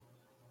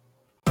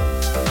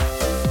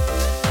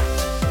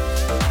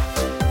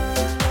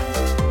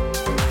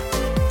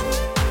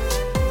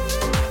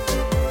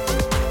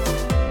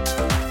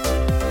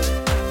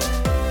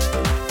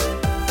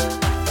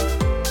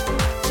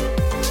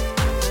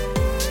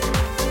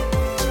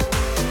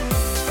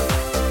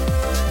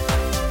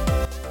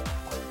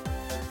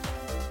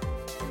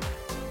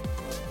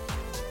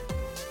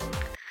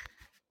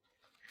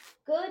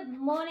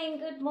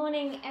Good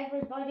morning,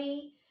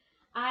 everybody.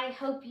 I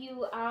hope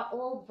you are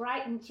all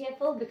bright and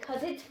cheerful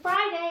because it's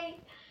Friday.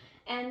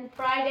 And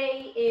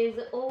Friday is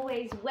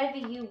always, whether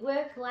you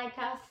work like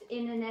us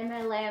in an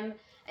MLM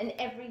and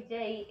every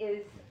day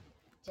is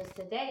just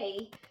a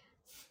day,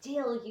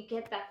 still you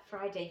get that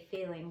Friday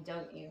feeling,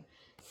 don't you?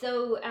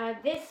 So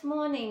this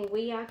morning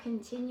we are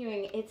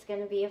continuing. It's going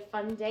to be a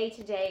fun day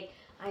today.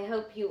 I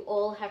hope you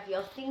all have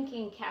your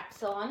thinking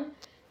caps on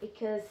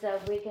because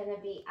we're going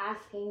to be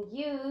asking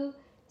you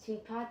to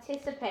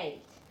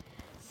participate.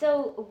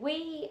 So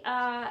we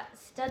are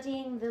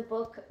studying the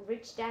book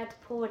Rich Dad,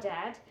 Poor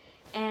Dad,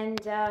 and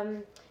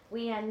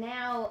we are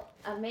now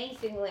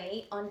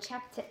amazingly on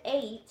chapter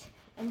 8,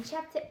 and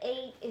chapter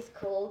 8 is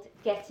called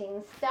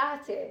Getting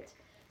Started.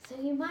 So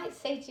you might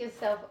say to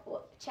yourself,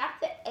 well,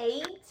 chapter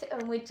 8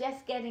 and we're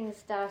just getting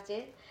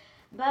started.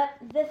 But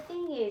the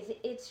thing is,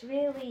 it's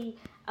really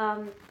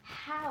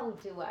how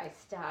do I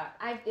start?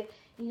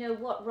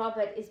 What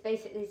Robert is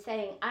basically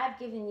saying, I've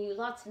given you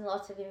lots and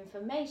lots of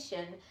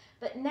information,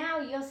 but now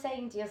you're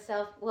saying to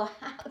yourself, well,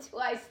 how do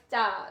I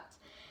start?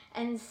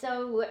 And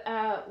so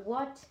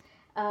what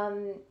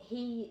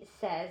he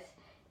says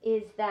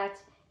is that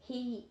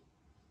he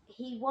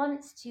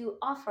wants to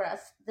offer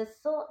us the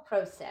thought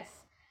process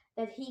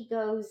that he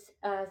goes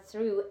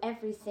through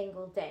every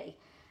single day.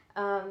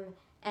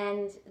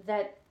 And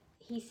that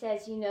he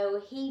says,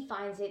 he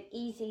finds it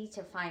easy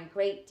to find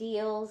great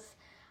deals.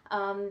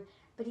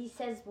 But he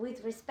says,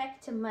 with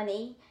respect to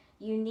money,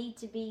 you need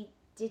to be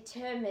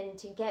determined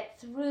to get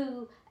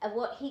through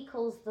what he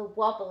calls the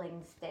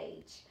wobbling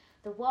stage.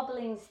 The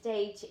wobbling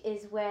stage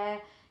is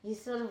where you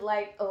sort of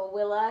like, oh,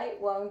 will I,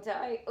 won't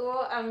I,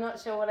 or I'm not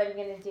sure what I'm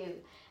going to do.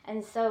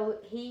 And so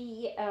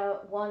he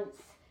wants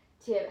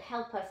to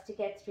help us to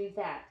get through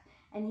that.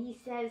 And he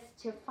says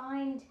to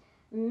find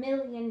 $1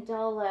 million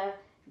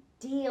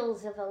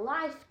deals of a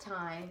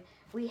lifetime,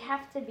 we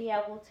have to be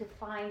able to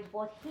find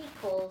what he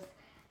calls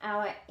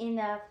our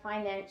inner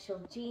financial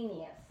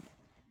genius.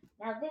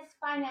 Now, this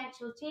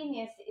financial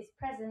genius is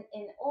present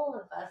in all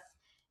of us.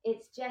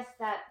 It's just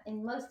that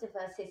in most of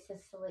us, it's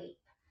asleep.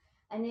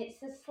 And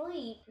it's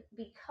asleep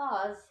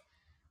because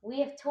we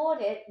have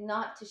taught it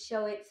not to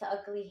show its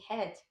ugly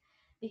head,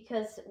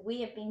 because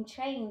we have been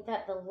trained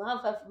that the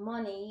love of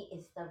money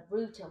is the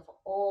root of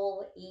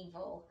all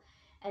evil.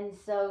 And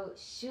so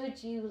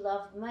should you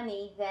love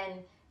money, then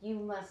you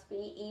must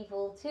be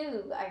evil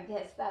too. I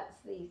guess that's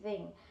the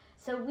thing.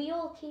 So we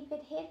all keep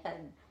it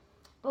hidden.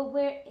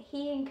 But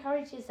he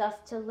encourages us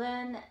to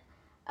learn,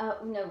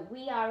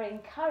 we are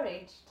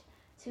encouraged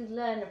to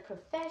learn a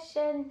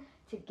profession,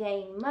 to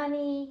gain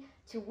money,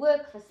 to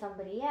work for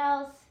somebody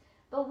else,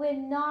 but we're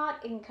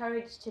not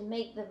encouraged to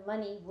make the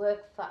money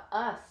work for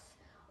us.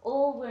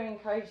 All we're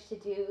encouraged to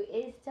do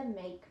is to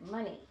make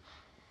money.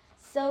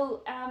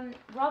 So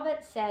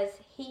Robert says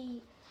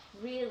he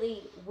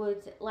really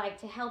would like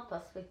to help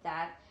us with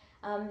that.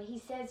 He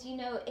says,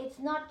 it's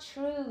not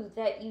true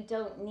that you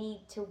don't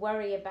need to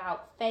worry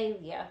about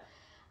failure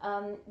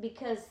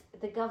because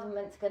the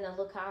government's going to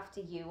look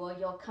after you or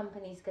your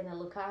company's going to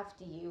look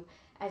after you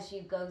as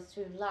you go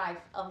through life.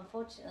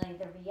 Unfortunately,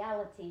 the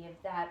reality of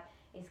that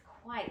is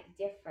quite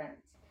different.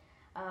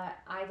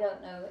 I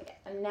don't know,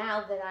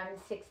 now that I'm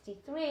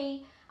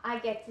 63, I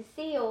get to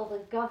see all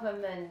the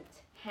government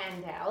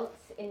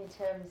handouts in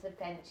terms of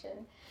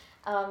pension.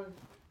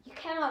 You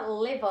cannot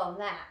live on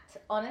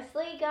that.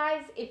 Honestly,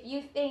 guys, if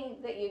you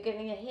think that you're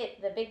going to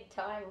hit the big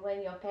time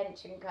when your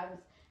pension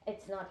comes,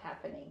 it's not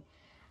happening.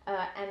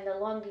 And the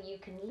longer you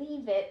can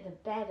leave it, the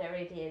better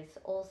it is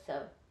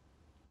also.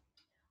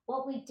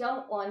 What we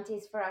don't want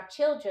is for our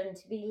children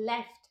to be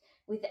left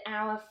with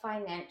our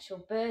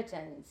financial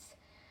burdens.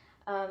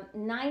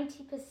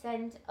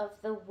 90% of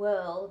the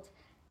world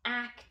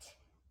act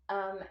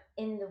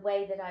in the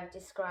way that I've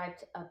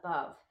described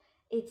above.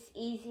 It's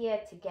easier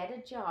to get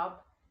a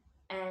job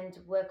and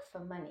work for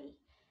money.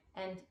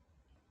 And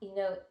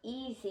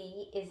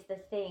easy is the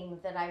thing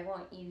that I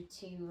want you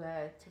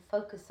to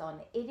focus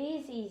on. It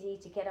is easy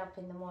to get up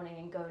in the morning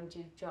and go and do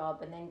a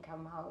job and then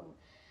come home.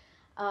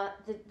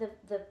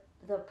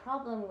 The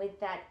problem with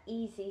that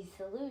easy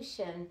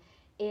solution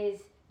is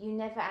you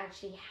never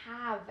actually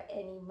have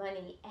any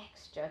money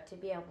extra to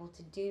be able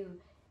to do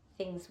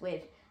things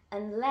with,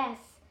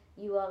 unless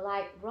you are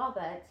like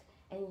Robert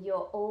and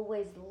you're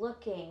always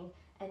looking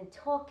and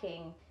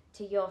talking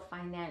to your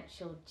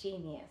financial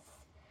genius.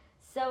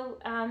 So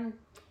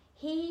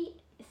he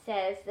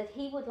says that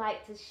he would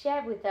like to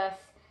share with us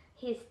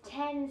his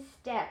 10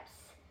 steps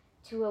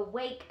to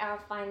awake our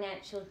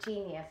financial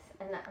genius.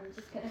 And I'm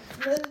just going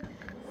to move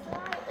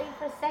slightly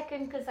for a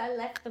second because I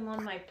left them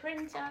on my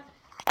printer.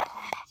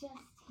 Just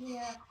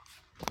here,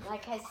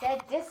 like I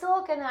said,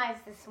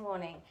 disorganized this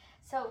morning.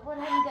 So what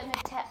I'm going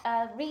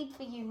to read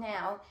for you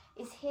now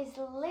is his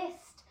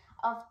list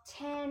of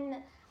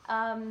 10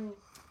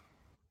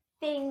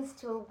 things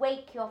to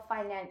awake your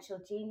financial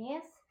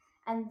genius.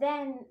 And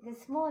then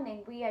this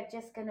morning, we are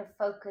just going to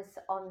focus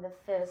on the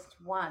first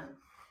one.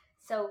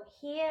 So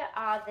here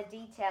are the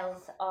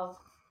details of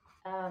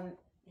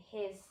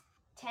his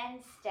 10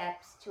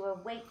 steps to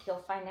awake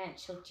your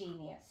financial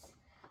genius.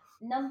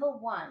 Number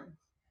 1,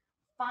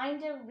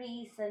 find a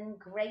reason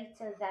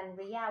greater than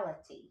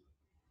reality,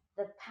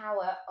 the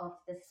power of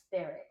the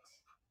spirit.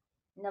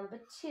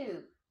 Number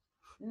 2,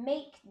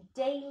 make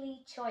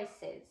daily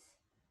choices,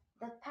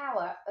 the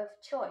power of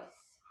choice.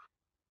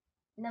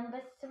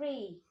 Number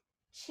 3,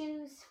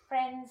 choose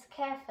friends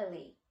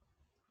carefully,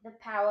 the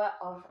power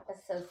of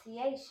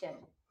association.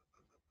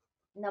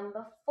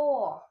 Number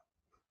 4,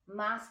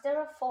 master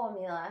a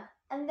formula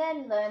and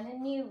then learn a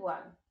new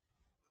one,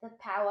 the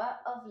power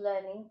of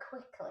learning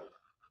quickly.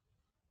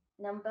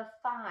 Number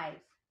 5,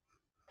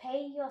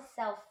 pay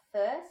yourself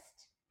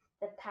first,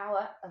 the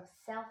power of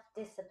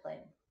self-discipline.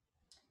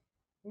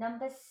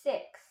 Number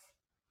 6,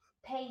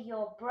 pay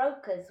your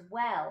brokers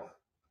well,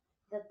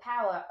 the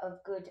power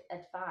of good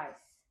advice.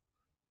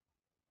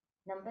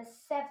 Number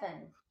 7,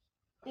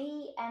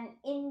 be an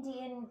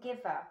Indian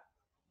giver,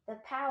 the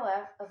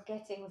power of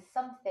getting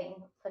something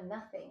for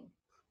nothing.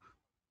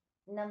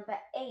 Number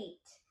 8,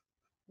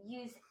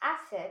 use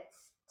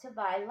assets to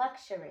buy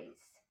luxuries,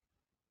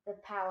 the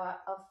power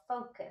of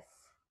focus.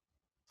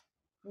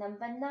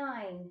 Number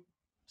 9,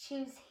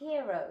 choose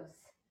heroes,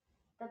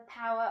 the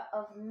power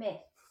of myths.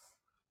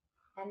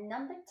 And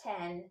number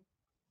 10,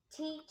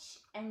 teach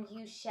and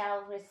you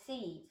shall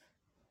receive,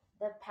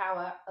 the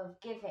power of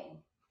giving.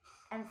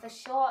 And for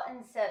sure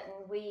and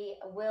certain, we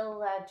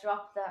will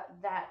drop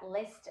that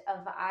list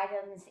of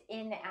items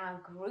in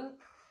our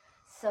group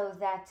so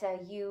that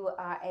you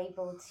are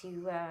able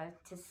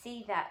to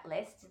see that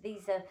list.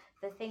 These are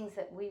the things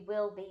that we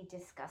will be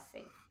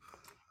discussing.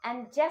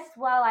 And just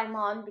while I'm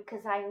on,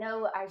 because I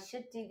know I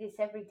should do this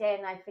every day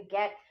and I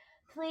forget,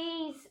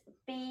 please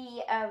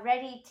be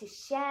ready to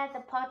share the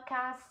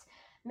podcast.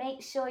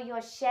 Make sure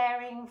you're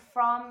sharing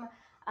from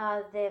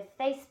the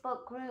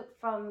Facebook group,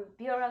 from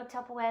Bureau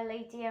Tupperware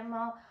Les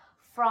Diamants,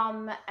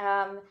 from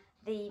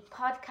the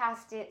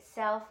podcast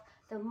itself.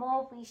 The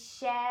more we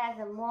share,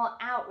 the more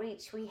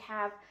outreach we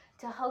have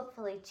to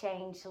hopefully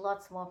change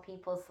lots more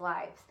people's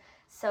lives.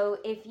 So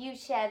if you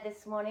share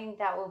this morning,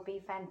 that will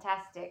be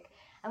fantastic.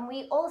 And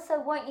we also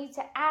want you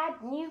to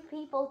add new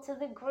people to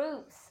the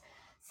groups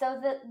so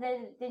that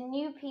the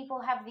new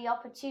people have the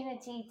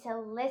opportunity to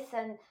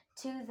listen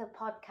to the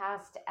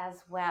podcast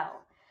as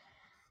well.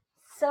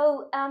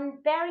 So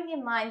bearing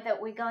in mind that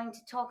we're going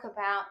to talk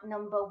about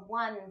number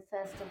 1,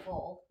 first of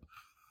all.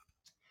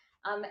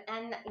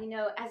 And, you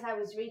know, as I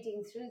was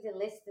reading through the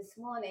list this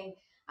morning,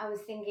 I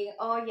was thinking,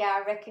 oh yeah,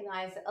 I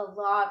recognize a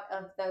lot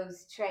of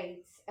those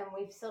traits, and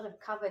we've sort of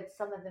covered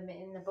some of them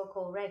in the book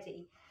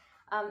already.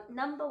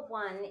 Number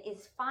 1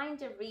 is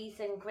find a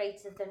reason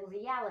greater than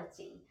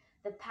reality,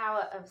 the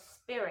power of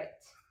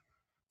spirit.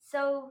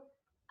 So,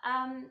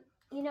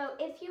 you know,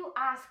 if you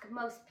ask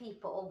most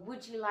people,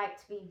 would you like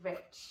to be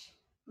rich?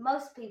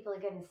 Most people are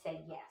going to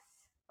say yes,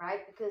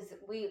 right? Because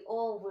we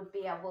all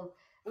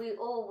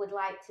would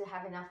like to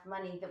have enough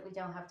money that we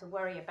don't have to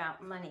worry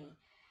about money.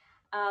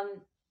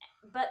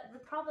 But the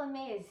problem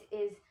is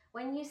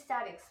when you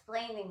start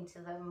explaining to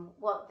them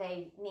what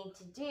they need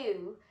to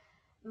do,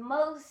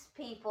 most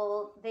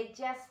people, they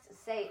just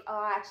say,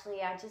 oh,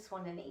 actually, I just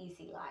want an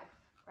easy life,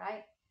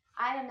 right?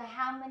 I don't know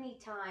how many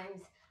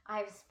times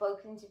I've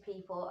spoken to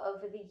people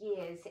over the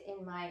years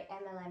in my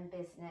MLM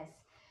business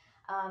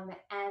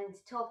and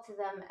talked to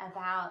them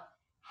about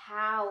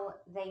how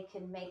they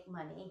can make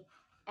money.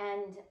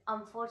 And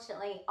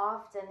unfortunately,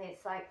 often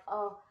it's like,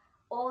 oh,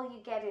 all you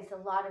get is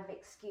a lot of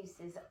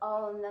excuses.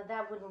 Oh, no,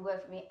 that wouldn't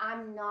work for me.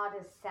 I'm not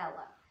a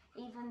seller,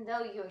 even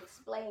though you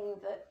explain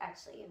that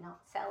actually you're not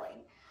selling.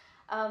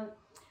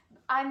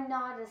 I'm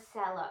not a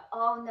seller.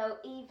 Oh no,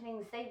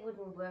 evenings, they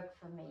wouldn't work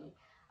for me.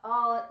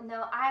 Oh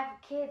no, I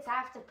have kids, I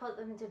have to put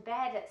them to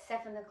bed at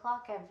 7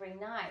 o'clock every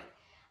night.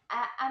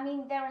 I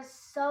mean, there are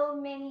so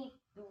many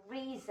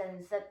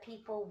reasons that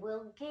people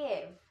will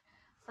give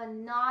for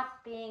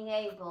not being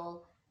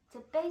able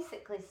to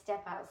basically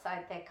step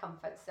outside their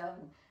comfort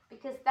zone,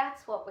 because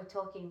that's what we're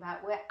talking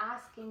about. We're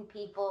asking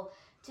people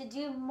to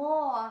do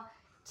more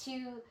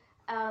to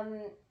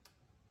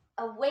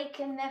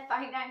awaken their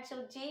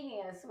financial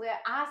genius. We're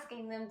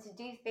asking them to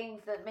do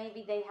things that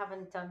maybe they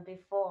haven't done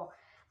before,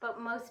 but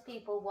most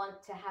people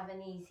want to have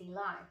an easy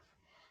life.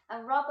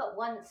 And Robert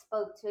once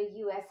spoke to a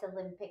US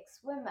Olympic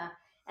swimmer,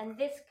 and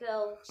this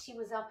girl, she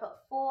was up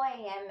at 4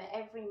 a.m.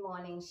 every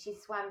morning. She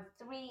swam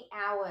 3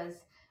 hours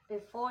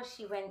before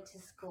she went to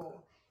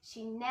school.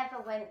 She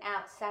never went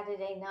out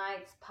Saturday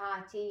nights,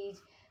 partied.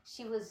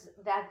 She was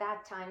at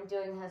that time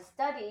doing her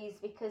studies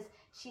because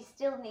she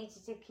still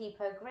needed to keep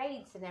her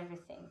grades and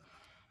everything.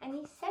 And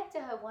he said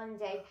to her one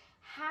day,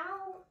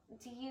 how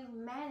do you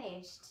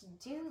manage to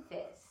do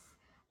this?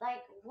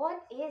 Like,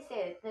 what is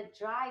it that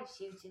drives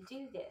you to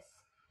do this?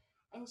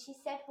 And she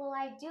said, well,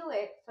 I do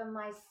it for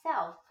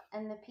myself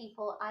and the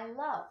people I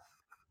love.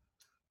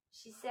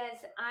 She says,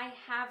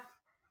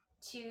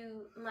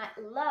 my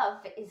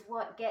love is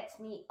what gets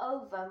me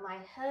over my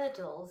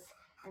hurdles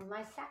and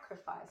my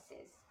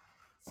sacrifices.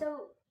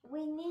 So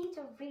we need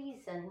a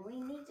reason,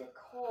 we need a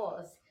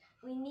cause,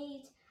 we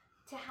need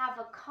to have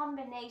a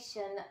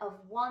combination of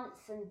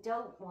wants and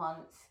don't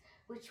wants,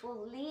 which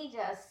will lead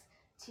us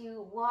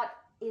to what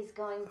is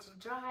going to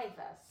drive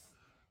us.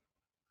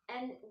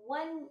 And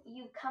when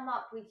you come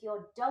up with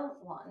your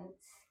don't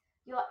wants,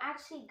 you're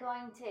actually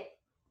going to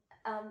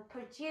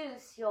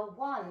produce your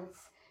wants,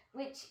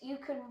 which you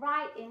can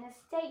write in a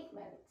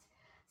statement.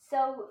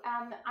 So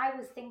I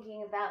was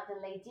thinking about the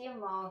Les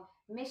Diamants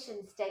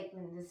mission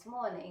statement this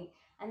morning,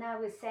 and I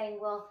was saying,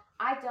 well,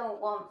 I don't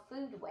want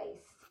food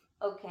waste.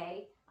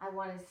 Okay, I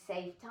want to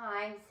save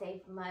time,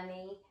 save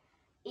money,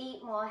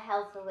 eat more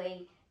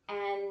healthily,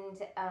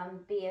 and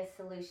be a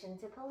solution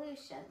to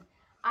pollution.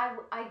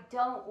 I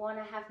don't want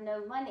to have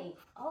no money.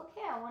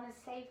 Okay, I want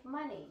to save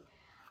money.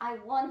 I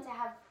want to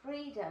have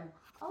freedom.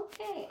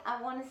 Okay,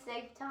 I want to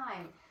save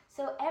time.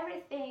 So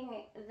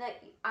everything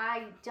that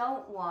I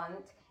don't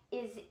want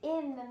is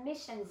in the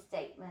mission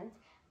statement,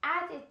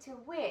 added to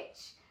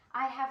which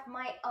I have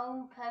my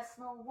own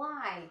personal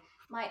why.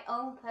 My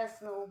own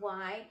personal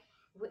why,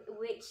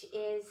 which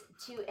is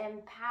to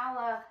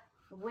empower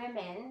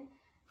women,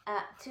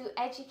 to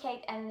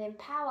educate and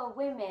empower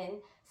women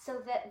so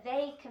that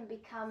they can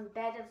become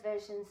better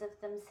versions of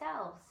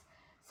themselves.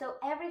 So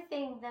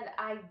everything that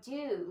I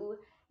do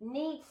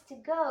needs to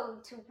go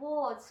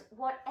towards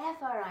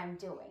whatever I'm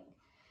doing.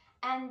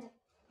 And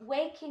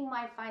waking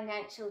my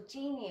financial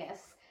genius,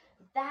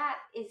 that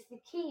is the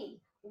key.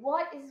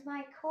 What is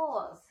my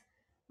cause?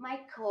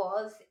 My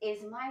cause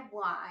is my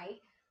why,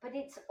 but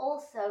it's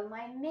also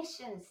my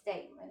mission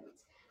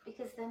statement,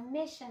 because the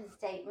mission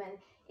statement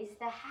is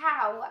the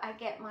how I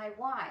get my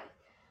why.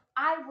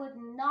 I would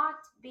not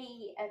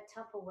be a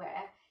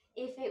Tupperware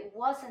if it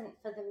wasn't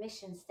for the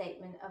mission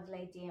statement of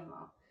Les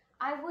Diamants.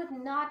 I would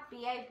not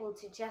be able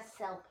to just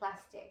sell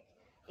plastic.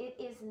 It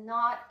is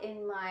not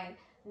in my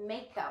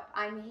makeup.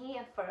 I'm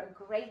here for a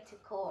greater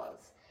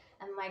cause,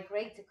 and my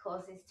greater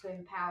cause is to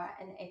empower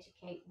and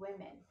educate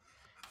women.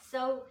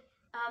 So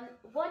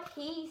what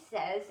he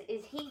says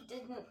is he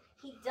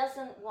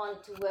doesn't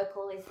want to work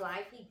all his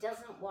life. He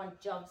doesn't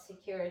want job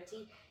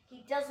security.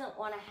 He doesn't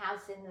want a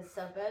house in the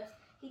suburbs.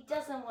 He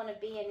doesn't want to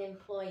be an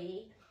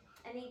employee,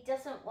 and he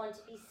doesn't want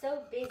to be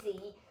so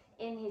busy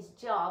in his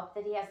job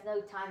that he has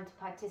no time to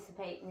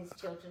participate in his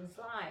children's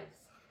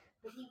lives.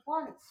 But he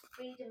wants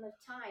freedom of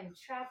time,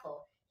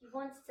 travel. He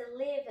wants to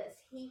live as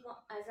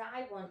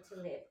I want to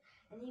live,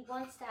 and he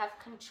wants to have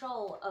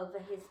control over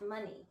his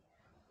money.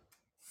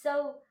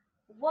 So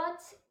what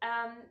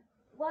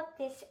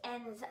this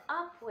ends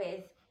up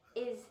with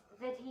is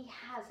that he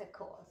has a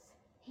cause.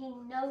 He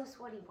knows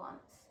what he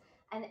wants,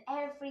 and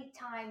every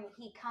time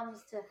he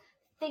comes to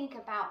think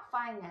about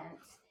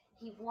finance,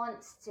 he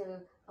wants to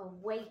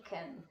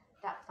awaken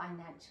that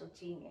financial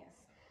genius.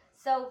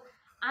 So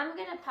I'm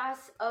going to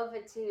pass over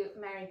to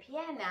Mary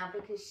Pierre now,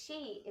 because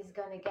she is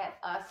going to get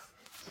us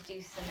to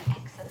do some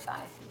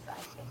exercises, I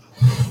think.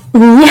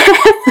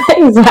 Yes,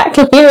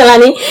 exactly,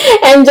 Melanie.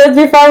 And just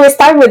before we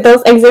start with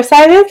those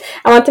exercises,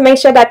 I want to make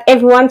sure that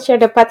everyone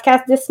shared the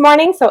podcast this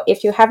morning. So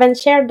if you haven't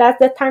shared, that's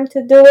the time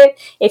to do it.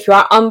 If you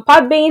are on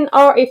Podbean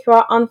or if you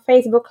are on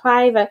Facebook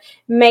Live,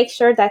 make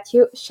sure that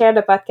you share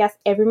the podcast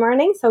every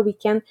morning so we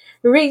can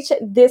reach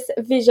this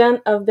vision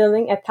of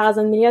building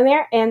 1,000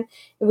 millionaires. And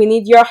we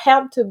need your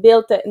help to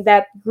build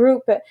that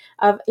group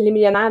of Les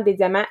Millionnaires des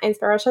Diamants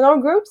inspirational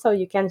group, so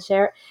you can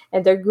share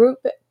the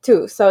group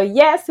too. So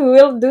yes, we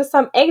will do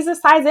some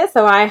exercises.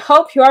 So I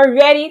hope you are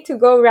ready to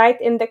go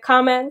write in the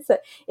comments.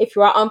 If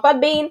you are on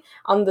Podbean,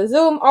 on the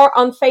Zoom, or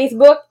on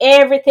Facebook,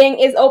 everything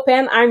is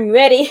open. I'm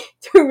ready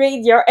to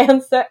read your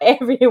answer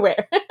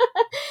everywhere.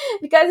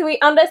 Because we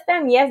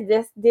understand,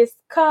 yes, this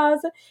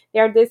cause,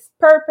 there this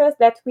purpose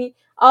that we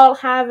all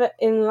have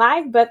in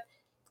life, but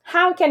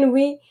how can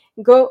we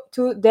go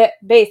to the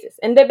basis?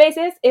 And the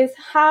basis is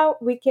how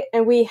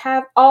we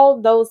have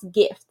all those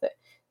gifts.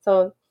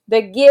 So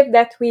the gift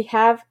that we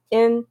have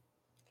in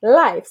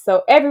life.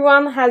 So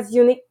everyone has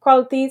unique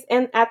qualities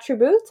and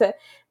attributes,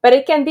 but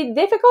it can be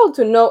difficult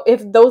to know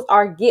if those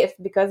are gifts,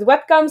 because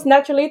what comes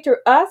naturally to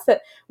us,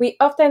 we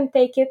often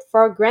take it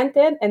for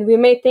granted, and we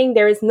may think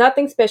there is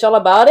nothing special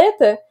about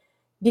it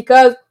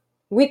because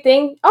we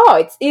think, oh,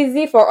 it's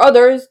easy for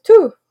others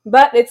too.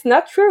 But it's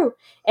not true.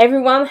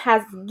 Everyone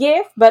has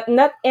gifts, but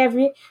not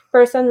every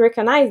person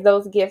recognizes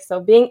those gifts. So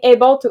being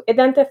able to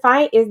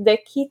identify is the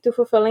key to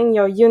fulfilling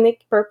your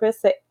unique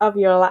purpose of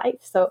your life.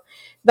 So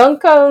don't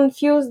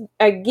confuse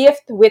a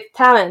gift with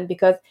talent,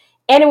 because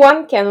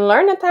anyone can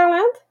learn a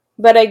talent,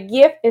 but a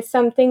gift is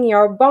something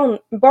you're born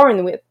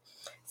with.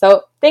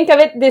 So think of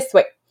it this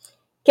way.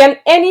 Can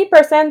any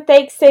person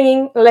take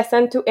singing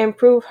lesson to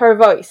improve her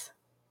voice?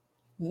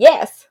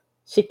 Yes,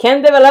 she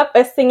can develop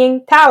a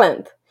singing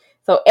talent.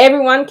 So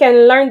everyone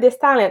can learn this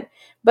talent.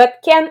 But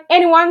can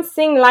anyone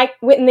sing like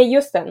Whitney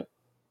Houston?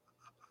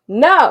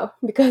 No,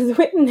 because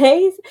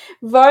Whitney's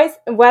voice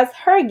was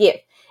her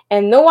gift,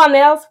 and no one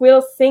else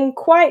will sing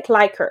quite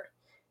like her.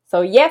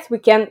 So yes, we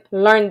can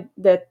learn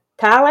the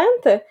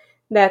talent,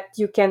 that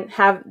you can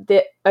have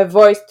a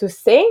voice to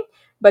sing,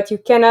 but you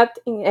cannot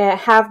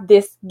have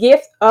this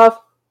gift of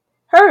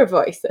her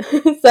voice.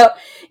 So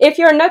if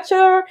you're not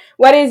sure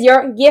what is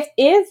your gift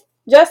is,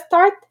 just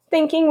start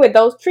thinking with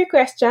those three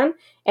questions,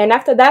 and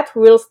after that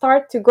we'll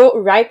start to go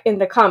right in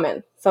the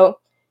comment. So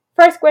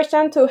first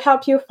question to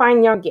help you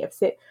find your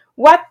gifts.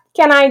 What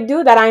can I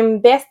do that I'm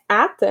best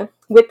at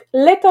with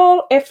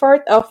little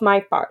effort of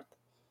my part?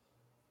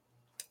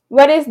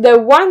 What is the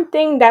one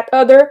thing that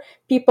other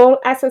people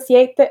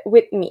associate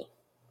with me?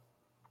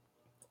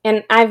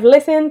 And I've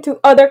listened to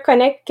other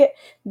connect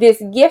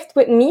this gift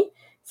with me.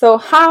 So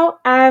how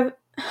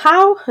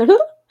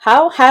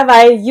how have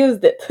I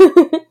used it?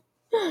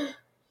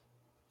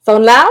 So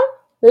now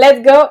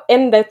let's go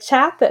in the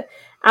chat.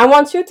 I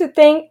want you to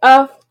think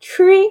of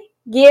three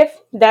gifts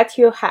that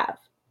you have.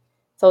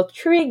 So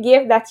three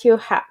gifts that you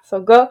have.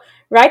 So go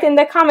right in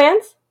the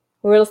comments.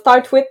 We'll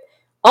start with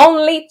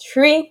only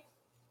three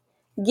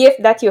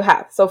gifts that you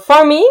have. So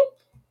for me,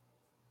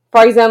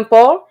 for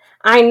example,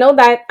 I know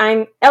that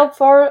I'm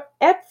helpful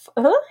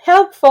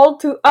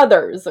to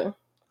others.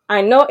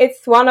 I know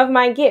it's one of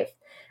my gifts.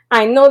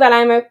 I know that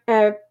I'm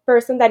a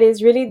person that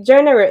is really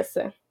generous.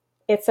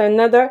 It's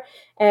another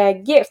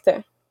gift.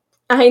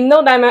 I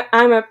know that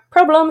I'm a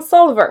problem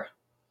solver.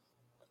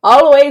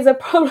 Always a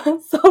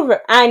problem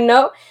solver. I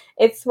know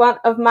it's one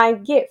of my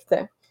gifts.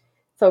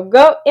 So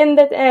go in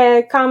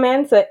the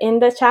comments, in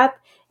the chat,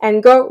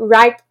 and go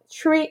write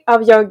three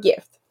of your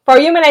gifts. For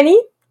you,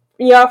 Melanie,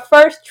 your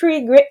first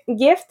three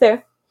gifts.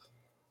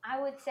 I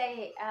would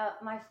say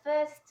my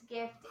first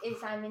gift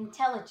is I'm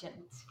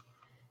intelligent.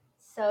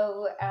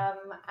 So,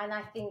 and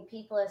I think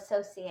people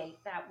associate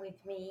that with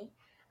me.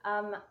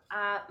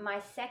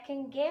 My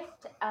second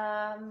gift,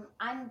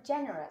 I'm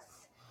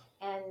generous.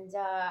 And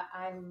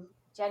I'm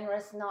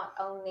generous not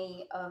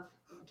only of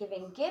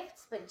giving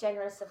gifts, but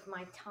generous of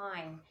my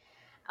time.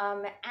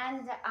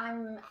 And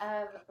I'm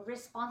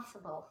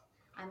responsible.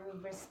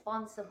 I'm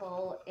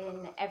responsible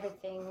in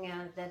everything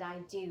that I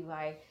do.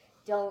 I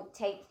don't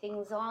take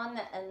things on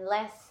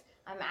unless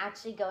I'm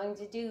actually going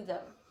to do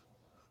them.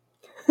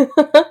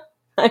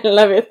 I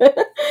love it.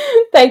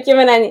 Thank you,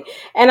 Melanie.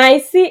 And I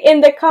see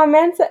in the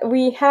comments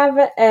we have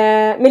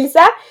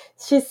Melissa.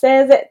 She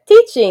says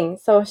teaching.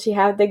 So she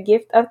has the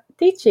gift of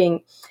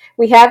teaching.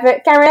 We have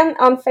Karen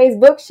on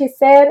Facebook. She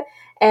said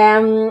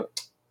um,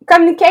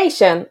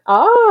 communication.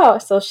 Oh,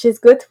 so she's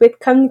good with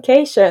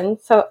communication.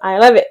 So I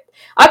love it.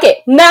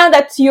 Okay, now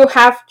that you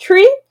have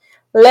three,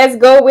 let's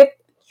go with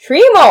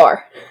three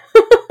more.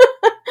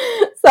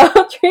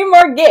 So three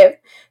more gifts.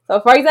 So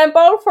for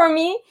example, for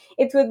me,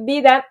 it would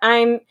be that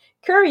I'm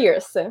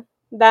curious,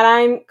 that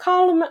I'm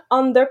calm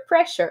under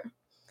pressure,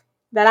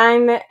 that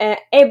I'm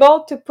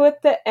able to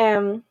put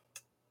to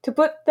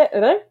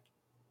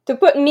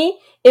put me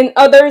in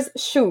others'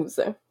 shoes.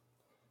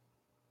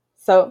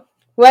 So,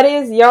 what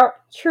is your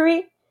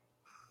three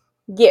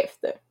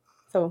gift?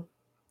 So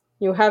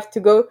you have to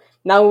go.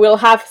 Now we'll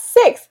have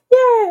six.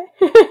 Yeah.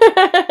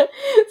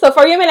 So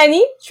for you,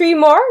 Melanie, three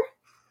more.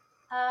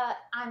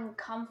 I'm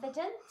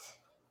confident.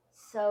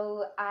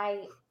 So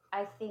I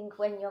think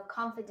when you're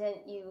confident,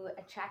 you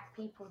attract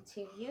people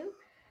to you.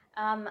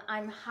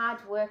 I'm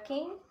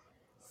hardworking,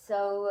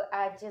 so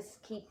I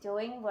just keep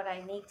doing what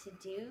I need to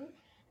do,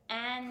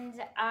 and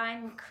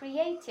I'm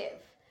creative.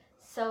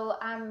 So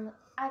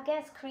I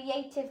guess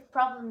creative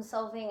problem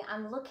solving.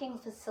 I'm looking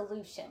for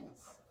solutions.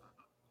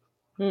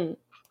 Hmm,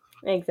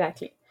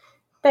 exactly.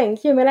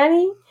 Thank you,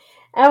 Melanie.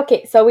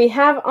 Okay, so we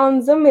have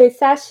on Zoom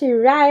Melissa, she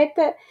write,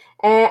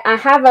 I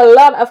have a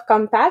lot of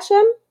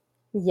compassion.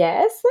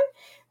 Yes.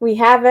 We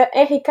have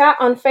Erika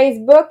on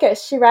Facebook.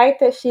 She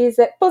writes, she's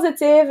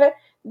positive,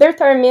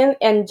 determined,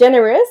 and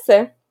generous.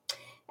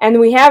 And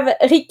we have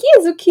Ricky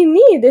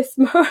Zucchini this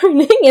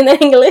morning in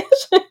English.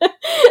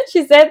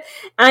 She said,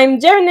 I'm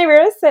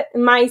generous,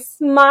 my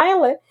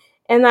smile,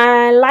 and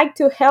I like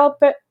to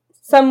help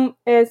some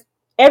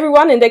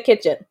everyone in the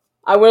kitchen.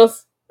 I will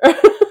say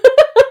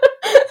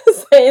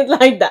it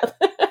like that.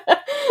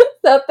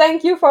 So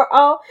thank you for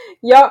all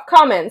your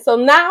comments. So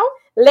now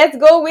let's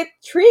go with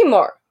three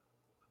more.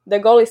 The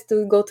goal is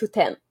to go to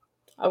 10.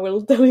 I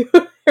will tell you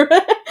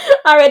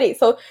already.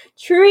 So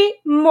three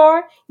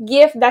more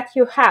gifts that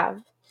you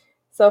have.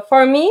 So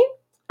for me,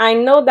 I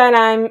know that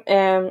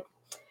I'm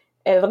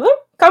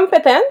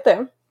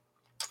competent.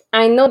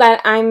 I know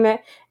that I'm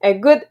a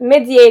good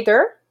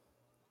mediator,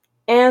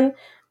 and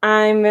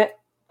I'm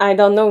I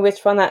don't know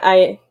which one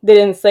I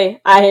didn't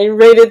say. I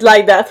rate it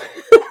like that.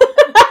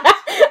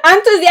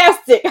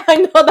 Enthusiastic. I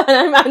know that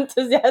I'm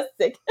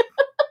enthusiastic.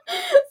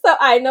 So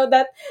I know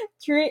that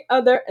three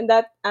other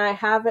that I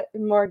have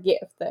more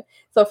gifts.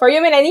 So for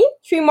you, Melanie,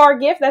 three more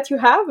gifts that you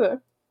have.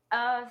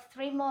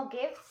 Three more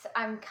gifts.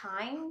 I'm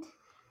kind.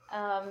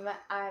 I'm,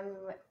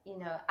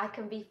 I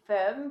can be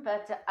firm,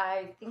 but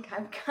I think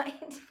I'm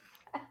kind.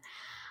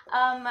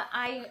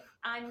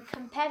 I'm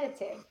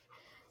competitive,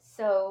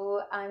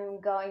 so I'm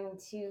going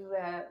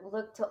to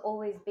look to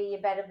always be a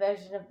better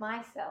version of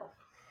myself.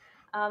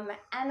 And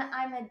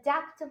I'm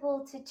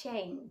adaptable to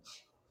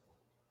change.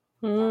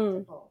 Hmm.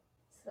 Adaptable.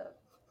 So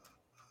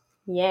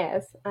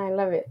Yes, I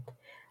love it.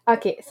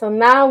 Okay, so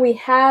now we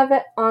have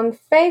on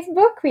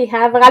Facebook, we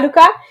have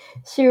Raluca.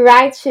 She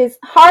writes she's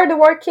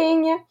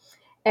hardworking,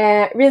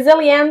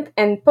 resilient,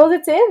 and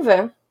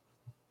positive.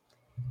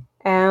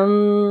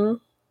 Um,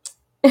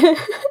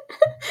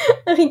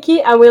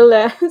 Ricky, I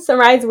will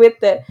summarize with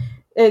the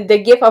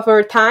gift of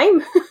her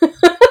time.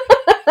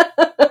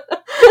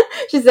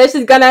 She says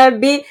she's gonna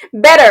be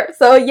better.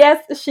 So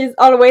yes, she's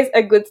always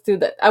a good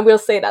student. I will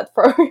say that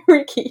for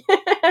Ricky.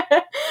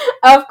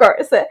 Of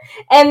course.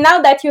 And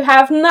now that you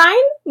have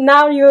nine,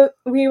 now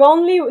we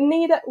only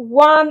need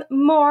one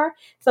more.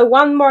 So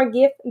one more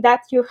gift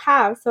that you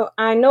have. So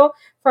I know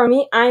for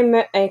me, I'm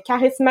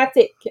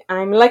charismatic.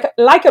 I'm like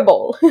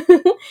likable.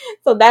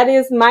 So that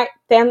is my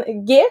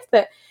 10 gift.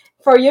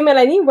 For you,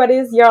 Melanie, what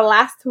is your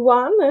last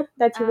one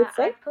that you would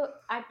say?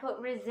 I put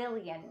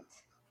resilient.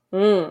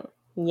 Mm,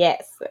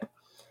 yes,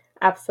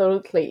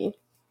 absolutely.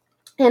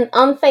 And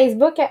on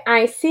Facebook,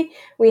 I see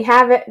we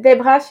have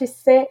Debra. She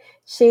say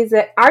she's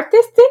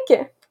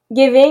artistic,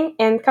 giving,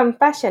 and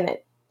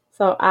compassionate.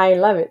 So I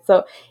love it.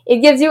 So it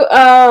gives you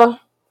a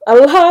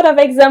lot of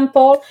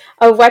example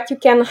of what you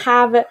can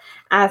have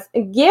as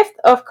a gift.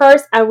 Of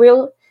course, I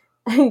will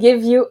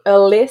give you a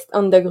list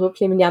on the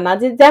group Les Millionnaires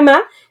du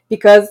Diamant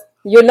because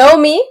you know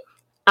me.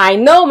 I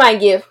know my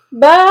gift,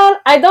 but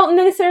I don't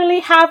necessarily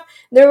have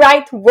the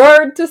right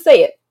word to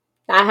say it.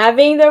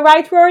 Having the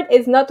right word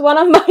is not one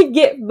of my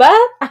gifts, but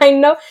I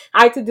know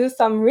how to do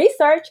some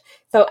research.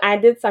 So I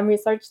did some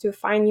research to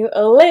find you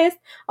a list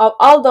of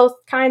all those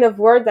kind of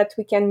words that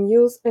we can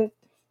use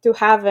to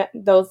have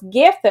those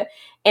gifts.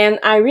 And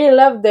I really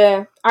love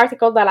the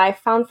article that I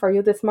found for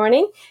you this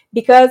morning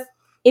because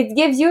it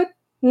gives you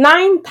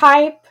 9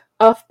 type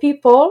of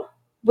people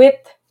with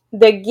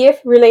the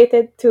gift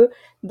related to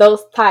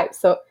those types.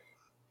 So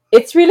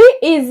it's really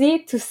easy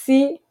to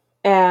see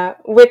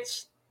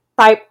which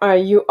type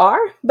you are,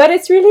 but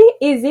it's really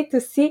easy to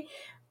see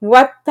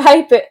what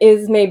type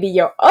is maybe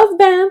your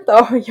husband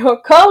or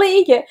your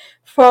colleague.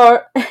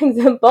 For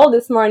example,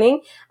 this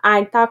morning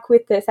I talked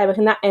with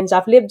Sabrina and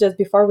Javlib just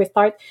before we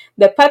start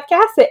the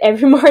podcast.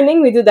 Every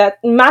morning we do that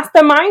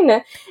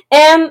mastermind,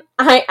 and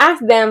I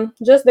asked them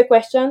just the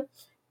question: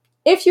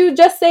 if you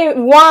just say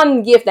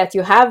one gift that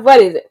you have,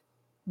 what is it?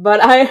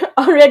 But I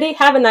already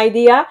have an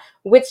idea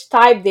which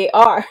type they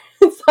are.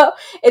 So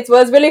it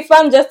was really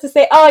fun just to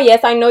say, oh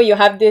yes, I know you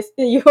have this,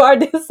 you are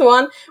this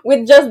one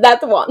with just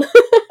that one.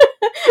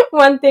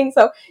 One thing.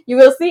 So you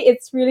will see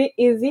it's really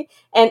easy.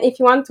 And if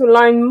you want to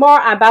learn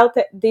more about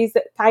this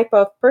type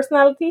of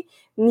personality,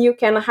 you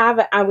can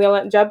have, I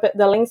will drop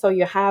the link so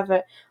you have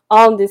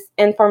all this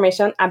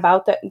information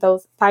about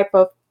those type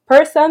of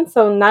person.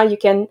 So now you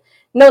can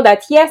know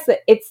that yes,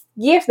 it's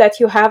gifts that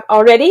you have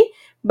already,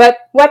 but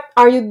what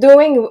are you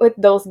doing with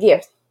those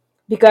gifts?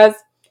 Because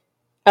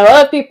a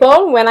lot of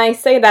people, when I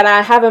say that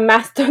I have a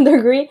master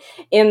degree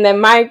in the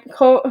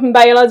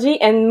microbiology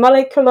and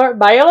molecular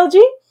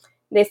biology,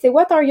 they say,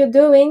 what are you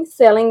doing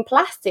selling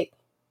plastic?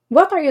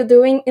 What are you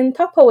doing in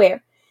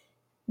Tupperware?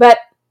 But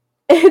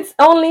it's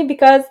only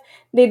because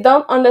they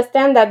don't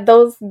understand that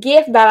those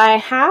gifts that I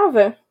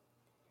have,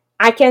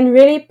 I can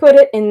really put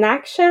it in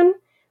action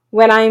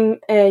when I'm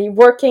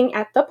working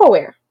at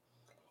Tupperware.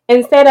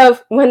 Instead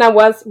of when I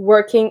was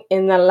working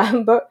in a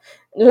lab,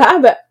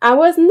 I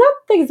was not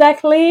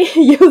exactly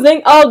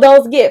using all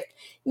those gifts.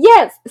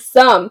 Yes,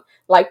 some,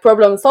 like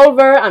problem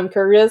solver, I'm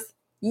curious,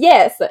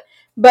 yes,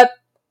 but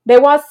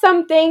there was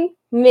something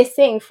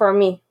missing for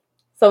me.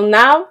 So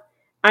now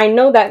I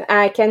know that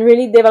I can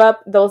really develop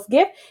those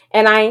gifts,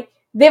 and I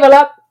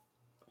develop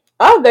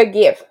other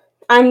gifts.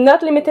 I'm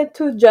not limited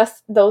to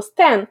just those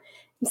 10.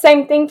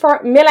 Same thing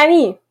for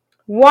Melanie.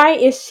 Why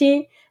is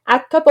she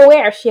at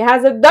Tupperware? She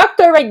has a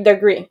doctorate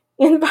degree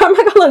in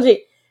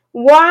pharmacology.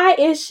 Why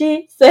is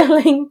she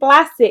selling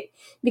plastic?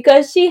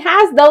 Because she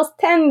has those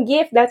 10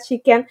 gifts that she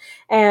can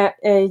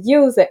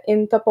use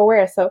in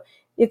Tupperware. So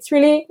it's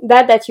really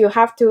that you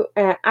have to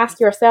ask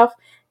yourself,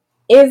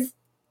 is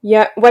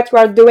what you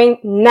are doing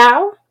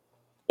now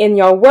in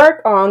your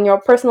work or on your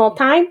personal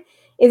time,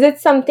 is it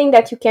something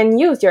that you can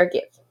use your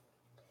gift?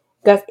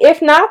 Because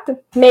if not,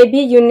 maybe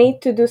you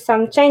need to do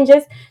some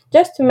changes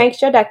just to make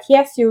sure that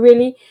yes, you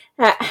really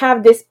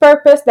have this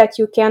purpose that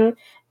you can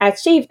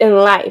achieve in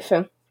life.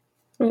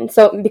 And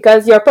so,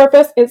 because your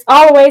purpose is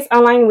always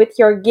aligned with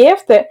your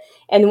gift,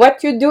 and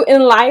what you do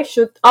in life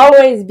should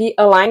always be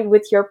aligned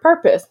with your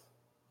purpose.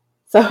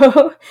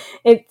 So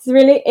it's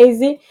really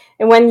easy,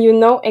 and when you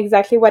know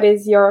exactly what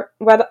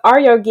are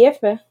your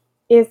gifts,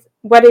 is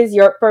what is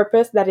your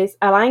purpose that is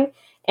aligned,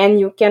 and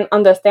you can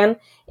understand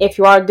if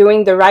you are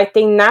doing the right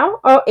thing now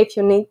or if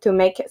you need to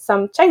make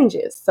some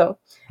changes. So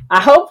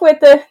I hope with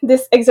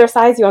this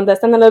exercise you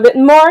understand a little bit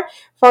more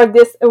for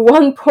this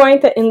one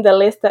point in the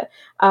list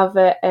of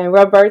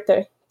Robert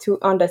to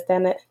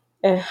understand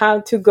how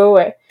to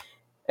go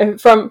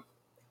from,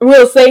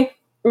 we'll say,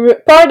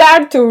 poor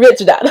dad to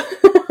rich dad.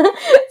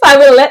 So I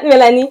will let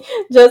Melanie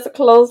just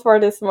close for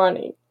this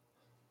morning.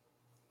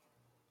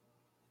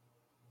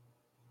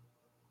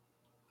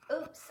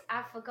 Oops,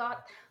 I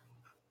forgot.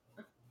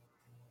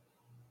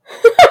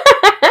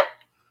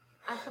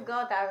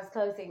 forgot I was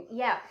closing.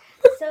 Yeah.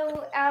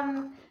 So,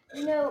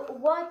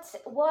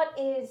 what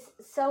is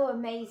so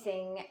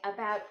amazing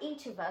about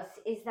each of us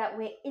is that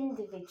we're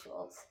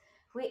individuals.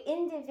 We're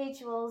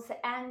individuals,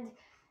 and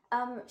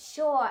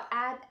sure,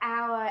 at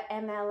our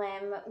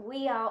MLM,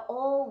 we are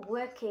all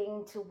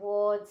working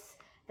towards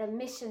the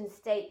mission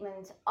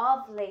statement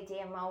of Lady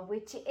Emerald,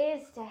 which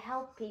is to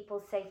help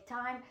people save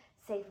time,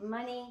 save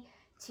money,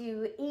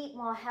 to eat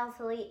more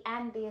healthily,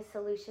 and be a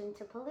solution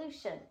to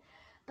pollution.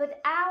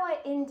 But our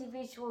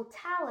individual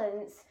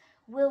talents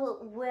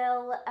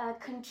will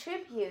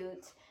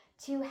contribute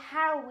to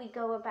how we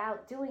go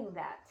about doing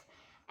that.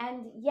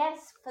 And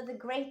yes, for the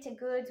greater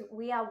good,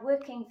 we are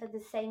working for the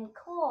same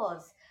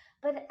cause,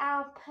 but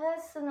our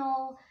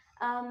personal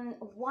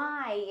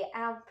why,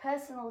 our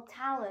personal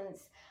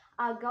talents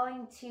are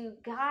going to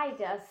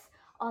guide us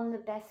on the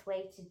best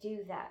way to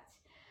do that.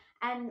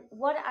 And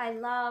what I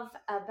love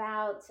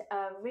about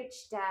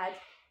Rich Dad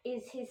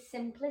is his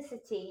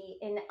simplicity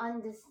in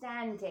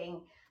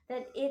understanding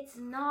that it's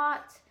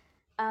not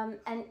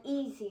an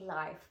easy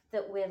life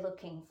that we're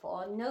looking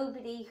for.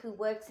 Nobody who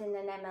works in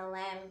an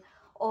MLM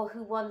or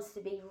who wants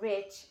to be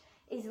rich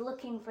is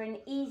looking for an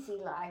easy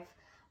life,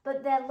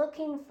 but they're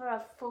looking for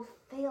a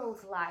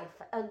fulfilled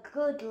life, a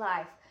good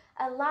life,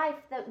 a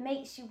life that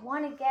makes you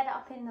want to get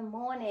up in the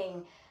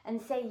morning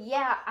and say,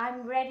 yeah,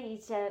 I'm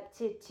ready to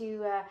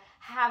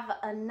have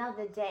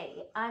another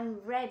day. I'm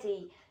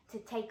ready to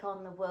take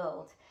on the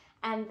world.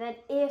 And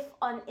that if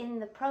in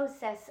the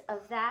process of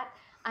that,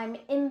 I'm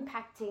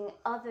impacting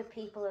other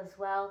people as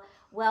well,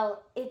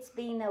 well, it's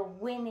been a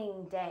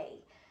winning day.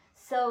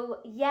 So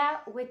yeah,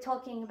 we're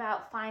talking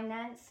about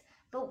finance,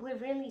 but we're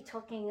really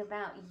talking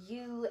about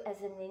you as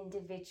an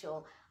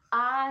individual.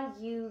 Are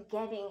you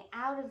getting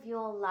out of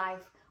your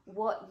life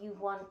what you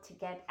want to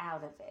get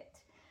out of it?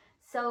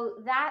 So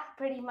that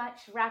pretty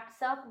much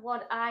wraps up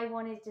what I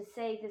wanted to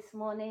say this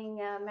morning,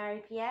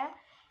 Marie Pierre.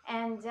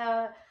 And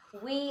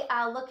we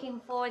are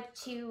looking forward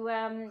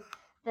to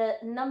the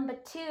number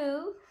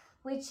 2,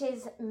 which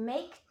is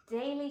make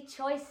daily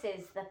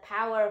choices, the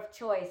power of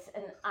choice.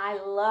 And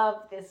I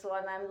love this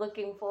one. I'm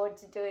looking forward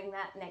to doing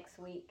that next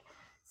week.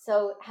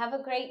 So have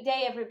a great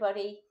day,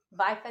 everybody.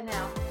 Bye for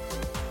now.